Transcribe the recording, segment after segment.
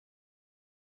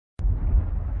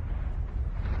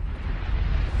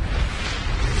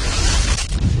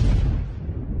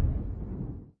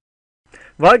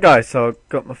Right guys, so I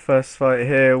got my first fight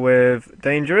here with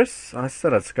Dangerous. I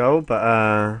said I'd skull, but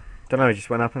don't know, he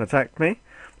just went up and attacked me.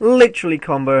 Literally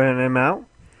comboing him out.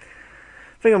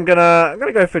 I think I'm gonna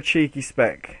go for a cheeky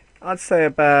spec. I'd say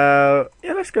about,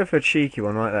 yeah, let's go for a cheeky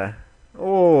one right there.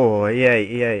 Oh, he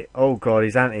ate. Oh god,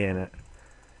 he's anti in it.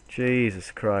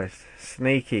 Jesus Christ.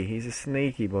 Sneaky, he's a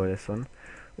sneaky boy, this one.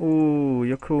 Ooh,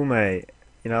 you're cool, mate.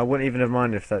 You know, I wouldn't even have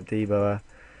minded if that Debo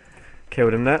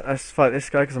killed him there. Let's fight this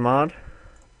guy because I'm hard.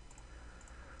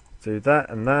 Do that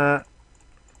and that.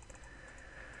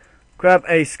 Grab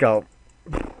a skull.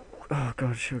 Oh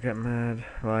god, she'll get mad.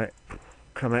 Right.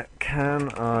 Come at. Can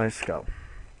I skull?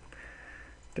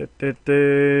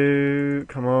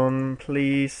 Come on,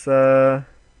 please, sir.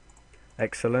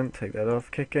 Excellent. Take that off.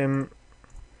 Kick him.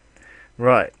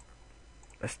 Right.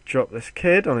 Let's drop this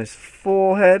kid on his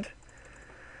forehead.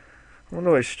 I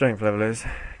wonder what his strength level is.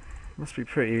 Must be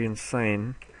pretty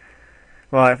insane.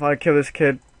 Right, if I kill this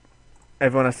kid,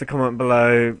 everyone has to comment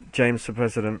below James for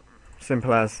president.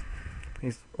 Simple as.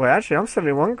 Wait, actually, I'm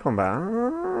 71 combat.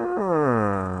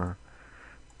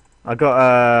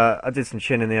 I did some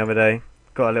chinning the other day.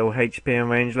 Got a little HP and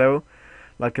range level.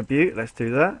 Like a beaut. Let's do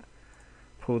that.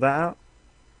 Pull that out.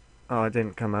 Oh, it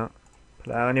didn't come out.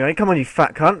 Pull it out anyway. Come on, you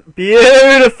fat cunt.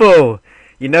 Beautiful!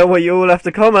 You know what you all have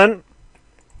to comment?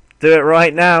 Do it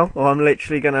right now, or I'm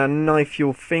literally going to knife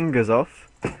your fingers off.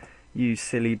 You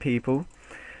silly people.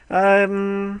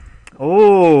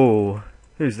 Oh,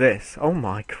 who's this? Oh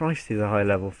my Christ, he's a high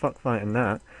level. Fuck fighting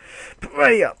that.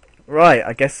 Pray up. Right,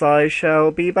 I guess I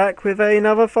shall be back with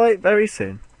another fight very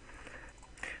soon.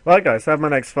 Right guys, I have my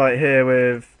next fight here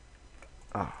with...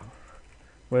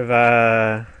 he's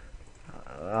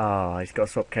got to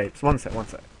swap capes. One sec.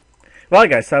 Right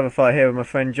guys, I have a fight here with my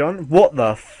friend John. What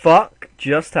the fuck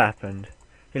just happened?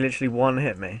 He literally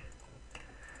one-hit me.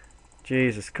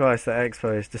 Jesus Christ, that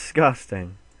expo is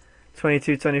disgusting.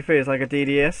 22-23 is like a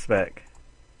DDS spec.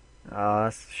 Ah,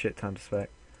 that's a shit ton to spec.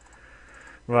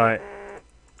 Right.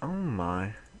 Oh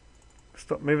my.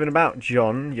 Stop moving about,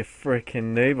 John, you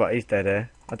freaking noob. Right, he's dead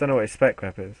here. I don't know what his spec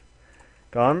rep is.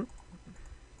 Go on.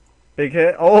 Big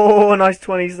hit. Oh, nice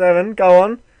 27. Go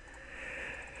on.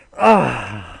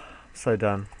 Ah, so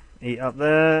done. Eat up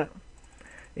there.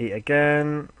 Eat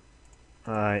again.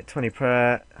 Alright, 20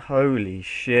 prayer. Holy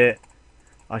shit.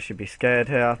 I should be scared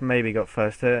here. I've maybe got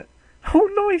first hit.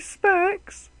 Oh, nice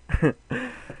specs.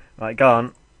 Right, go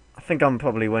on. I think I'm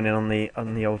probably winning on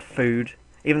the old food,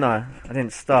 even though I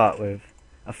didn't start with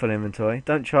a full inventory.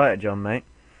 Don't try it, John, mate.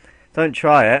 Don't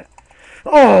try it.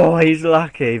 Oh, he's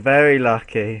lucky, very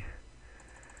lucky.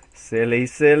 Silly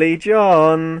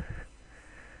John.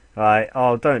 Right.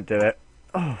 Oh, don't do it.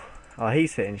 Oh,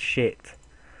 he's hitting shit.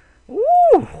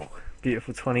 Ooh,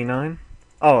 beautiful 29.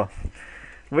 Oh,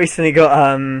 recently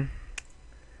got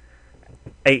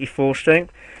 84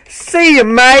 strength. See you,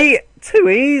 mate. Too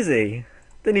easy.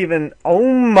 Didn't even...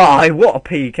 Oh my, what a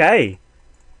PK.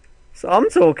 So I'm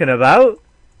talking about.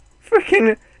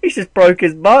 Freaking... He's just broke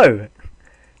his bow.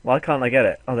 Why can't I get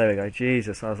it? Oh, there we go.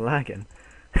 Jesus, I was lagging.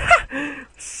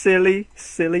 Silly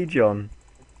John.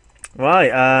 Right,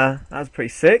 that was pretty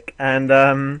sick. And,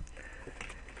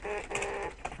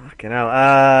 fucking hell.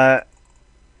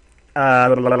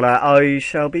 I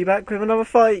shall be back with another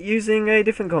fight using a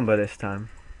different combo this time.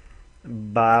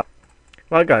 Bye.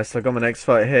 Right guys, so I got my next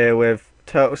fight here with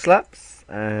Turtle Slaps,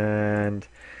 and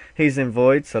he's in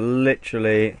Void, so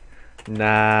literally,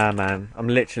 nah man, he's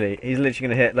literally going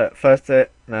to hit, look, first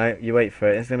hit, no, you wait for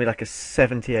it, it's going to be like a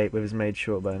 78 with his made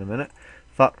short bow in a minute.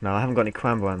 Fuck no, I haven't got any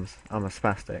Quamboams, I'm a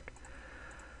spastic.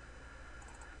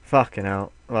 Fucking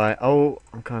hell. Right, oh,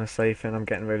 I'm kind of safe and I'm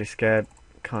getting really scared.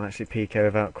 Can't actually PK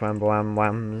without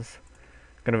Quamboams.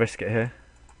 Gonna risk it here.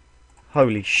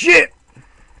 Holy shit!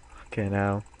 Fucking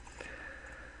hell.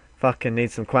 Fucking need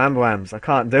some Quamboams. I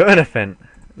can't do anything.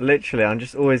 Literally, I'm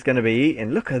just always going to be eating.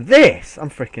 Look at this!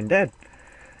 I'm freaking dead.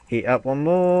 Eat up one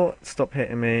more. Stop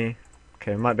hitting me.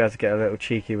 Okay, might be able to get a little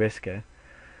cheeky risk here.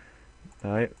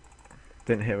 No.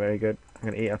 Didn't hit very good. I'm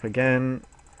going to eat up again.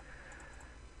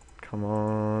 Come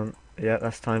on. Yeah,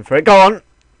 that's time for it. Go on!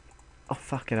 Oh,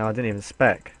 fucking hell, I didn't even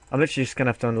spec. I'm literally just going to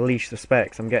have to unleash the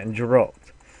specs. I'm getting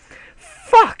dropped.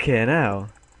 Fucking hell.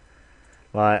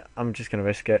 Right, I'm just going to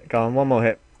risk it. Go on, one more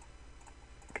hit.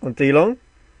 Come on, D-Long.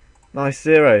 Nice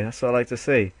 0. That's what I like to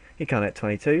see. He can't hit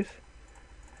 22s.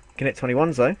 He can hit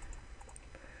 21s, though.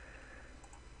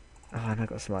 Oh, and I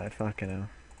got smited. Fucking hell.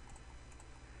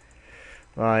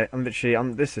 Right,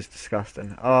 this is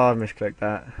disgusting. Oh, I misclicked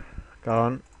that. Go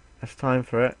on. That's time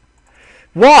for it.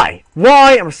 Why?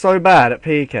 Why am I so bad at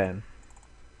PKing?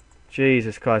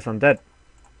 Jesus Christ, I'm dead.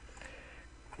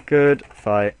 Good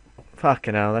fight.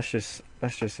 Fucking hell, let's just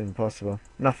That's just impossible.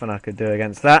 Nothing I could do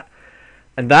against that.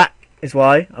 And that is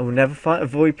why I will never fight a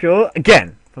Void Pure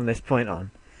again from this point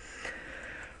on.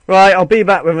 Right, I'll be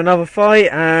back with another fight,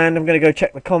 and I'm going to go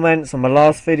check the comments on my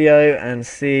last video and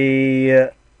see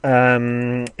if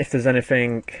there's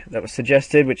anything that was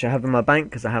suggested, which I have in my bank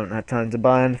because I haven't had time to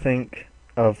buy anything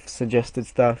of suggested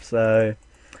stuff. So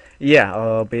yeah,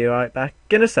 I'll be right back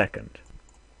in a second.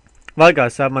 Right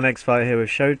guys, so I have my next fight here with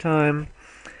Showtime,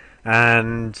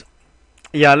 and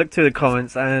yeah, I looked through the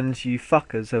comments and you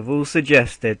fuckers have all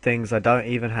suggested things I don't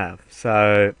even have.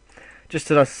 So just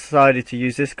decided to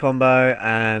use this combo,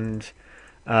 and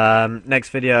next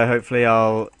video hopefully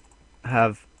I'll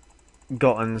have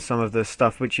gotten some of the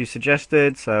stuff which you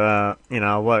suggested. So you know,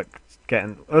 I'll work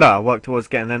towards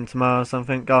getting them tomorrow or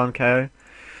something. Go on, KO.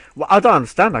 Well, I don't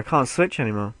understand. I can't switch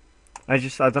anymore. I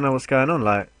don't know what's going on.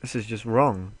 Like, this is just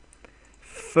wrong.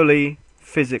 Fully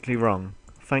physically wrong.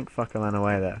 Thank fuck I ran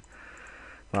away there.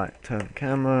 Right, turn the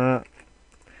camera.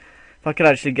 If I could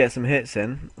actually get some hits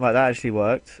in, like that actually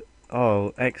worked.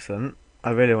 Oh, excellent.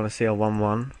 I really want to see a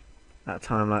 1-1 at a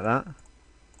time like that.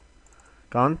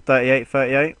 Go on,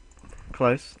 38-38.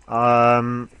 Close.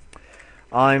 I'm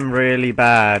really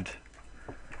bad.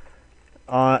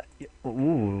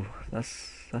 Ooh,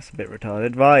 that's a bit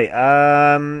retarded. Right,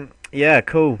 yeah,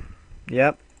 cool.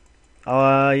 Yep.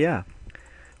 Yeah.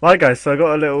 Right guys, so I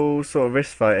got a little sort of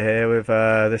wrist fight here with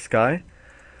this guy.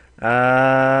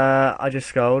 I just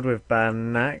sculled with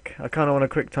Banak. I kind of want a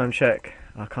quick time check.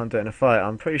 I can't do it in a fight.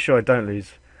 I'm pretty sure I don't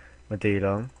lose my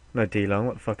D-Long. No, D-Long.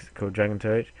 What the fuck is it called? Dragon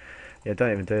 2H? Yeah,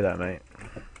 don't even do that, mate.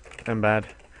 I'm bad.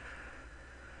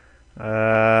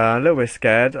 A little bit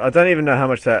scared. I don't even know how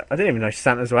much that... I didn't even know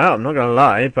Santas were out, I'm not going to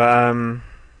lie. But,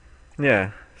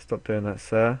 yeah. Stop doing that,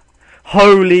 sir.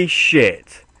 Holy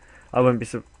shit! I wouldn't be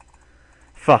so...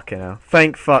 Fucking hell.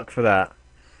 Thank fuck for that.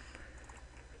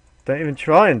 Don't even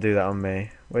try and do that on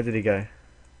me. Where did he go?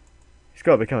 He's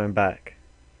got to be coming back.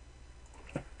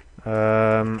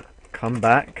 Come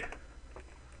back.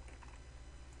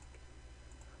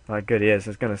 Right, good he is.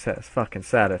 It's going to set us fucking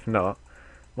sad if not.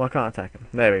 Why can't I attack him?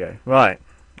 There we go. Right.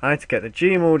 I need to get the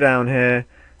G-Maul down here,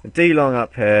 the D-Long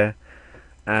up here,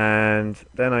 and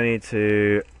then I need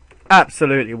to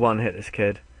absolutely one-hit this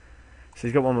kid. So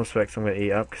he's got one more Specs I'm going to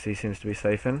eat up because he seems to be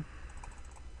safing.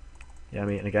 Yeah, I'm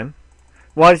eating again.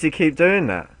 Why does he keep doing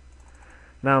that?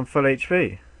 Now I'm full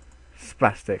HP.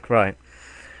 Spastic, right.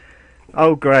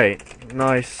 Oh great.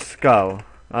 Nice skull.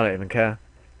 I don't even care.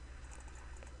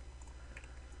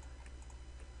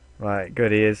 Right,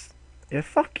 good he is. Yeah,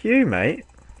 fuck you, mate.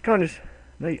 Can't just...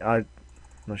 No, I'm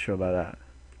not sure about that.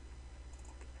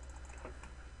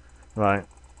 Right.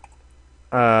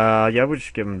 Yeah, we'll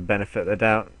just give him the benefit of the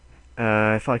doubt.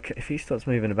 If he starts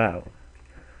moving about,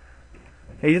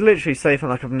 he's literally safe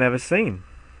like I've never seen.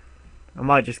 I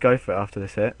might just go for it after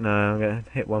this hit. No, I'm gonna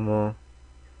hit one more.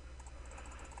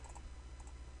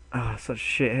 Ah, oh, such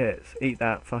shit hits. Eat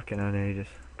that. Fucking hell, he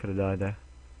just could have died there.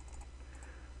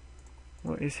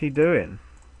 What is he doing?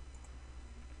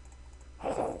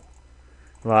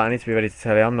 Right, I need to be ready to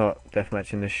tell you, I'm not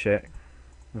deathmatching this shit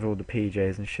with all the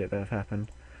PJs and shit that have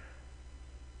happened.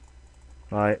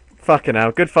 Right, fucking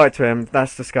hell, good fight to him,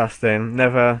 that's disgusting.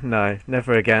 Never, no,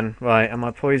 never again. Right, am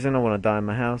I poisoned? I want to die in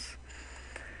my house.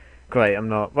 Great, I'm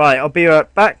not. Right, I'll be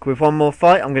right back with one more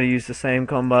fight. I'm going to use the same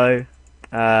combo.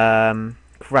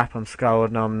 Crap, I'm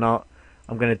scarred. No, I'm not.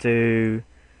 I'm going to do...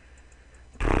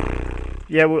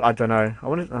 Yeah, well, I don't know. I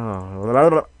want to...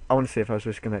 Oh, I want to see if I was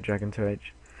risking that Dragon 2H.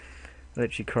 I'd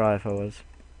literally cry if I was.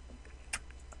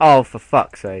 Oh, for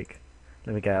fuck's sake.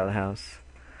 Let me get out of the house.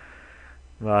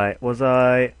 Right, was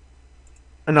I...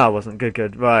 No, I wasn't.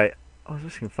 Good. Right. I was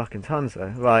risking fucking tons though.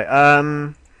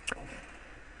 Right,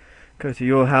 go to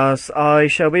your house. I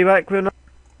shall be back with...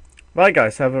 Right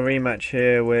guys, I have a rematch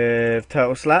here with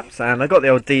Turtle Slaps, and I got the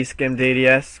old D-Skim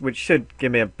DDS, which should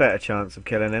give me a better chance of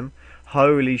killing him.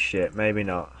 Holy shit, maybe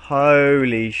not.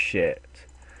 Holy shit.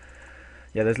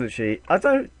 Yeah, there's literally...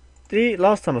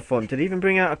 Last time I fought him, did he even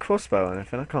bring out a crossbow or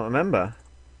anything? I can't remember.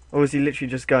 Or was he literally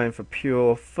just going for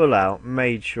pure, full-out,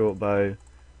 made short bow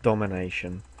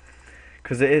domination?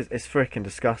 Because it's freaking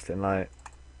disgusting. Like,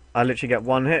 I literally get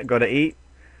one hit, got to eat,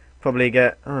 probably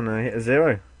get, I don't know, hit a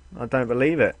 0. I don't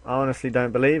believe it. I honestly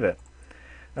don't believe it.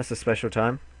 That's a special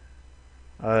time.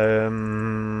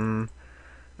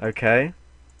 Okay.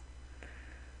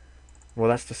 Well,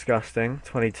 that's disgusting.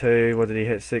 22, what did he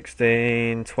hit?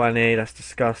 16, 20, that's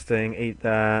disgusting. Eat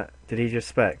that. Did he just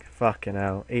spec? Fucking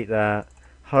hell. Eat that.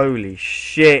 Holy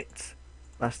shit.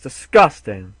 That's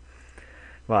disgusting.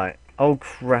 Right. Oh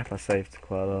crap, I saved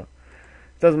quite a lot.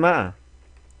 Doesn't matter.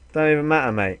 Don't even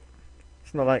matter, mate.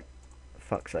 It's not like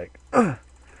fuck's sake.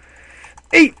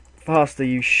 Eat faster,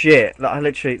 you shit. Like, I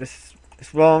literally, it's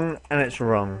wrong, and it's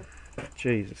wrong.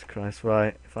 Jesus Christ,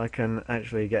 right. If I can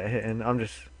actually get a hit in,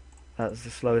 that's the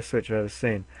slowest switch I've ever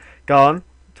seen. Go on,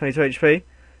 22 HP.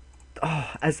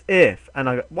 Oh, as if.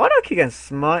 And why do I keep getting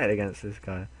smited against this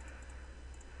guy?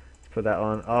 Let's put that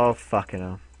on. Oh, fucking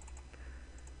hell.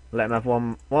 Let him have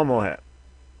one more hit.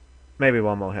 Maybe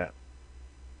one more hit.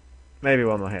 Maybe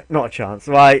one more hit. Not a chance.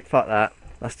 Right, fuck that.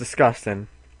 That's disgusting.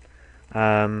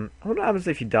 I wonder what happens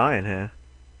if you die in here.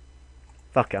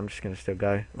 Fuck it, I'm just going to still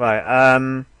go.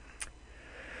 Right,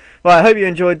 I hope you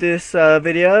enjoyed this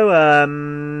video.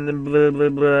 Remember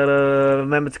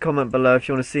to comment below if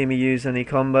you want to see me use any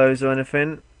combos or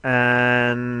anything.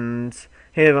 And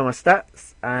here are my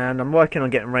stats. And I'm working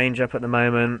on getting range up at the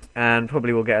moment. And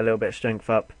probably will get a little bit of strength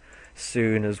up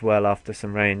soon as well after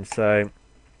some range. So,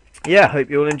 yeah, hope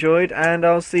you all enjoyed. And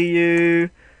I'll see you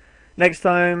next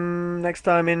time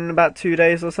in about 2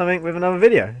 days or something with another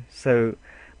video. So,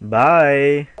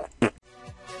 bye.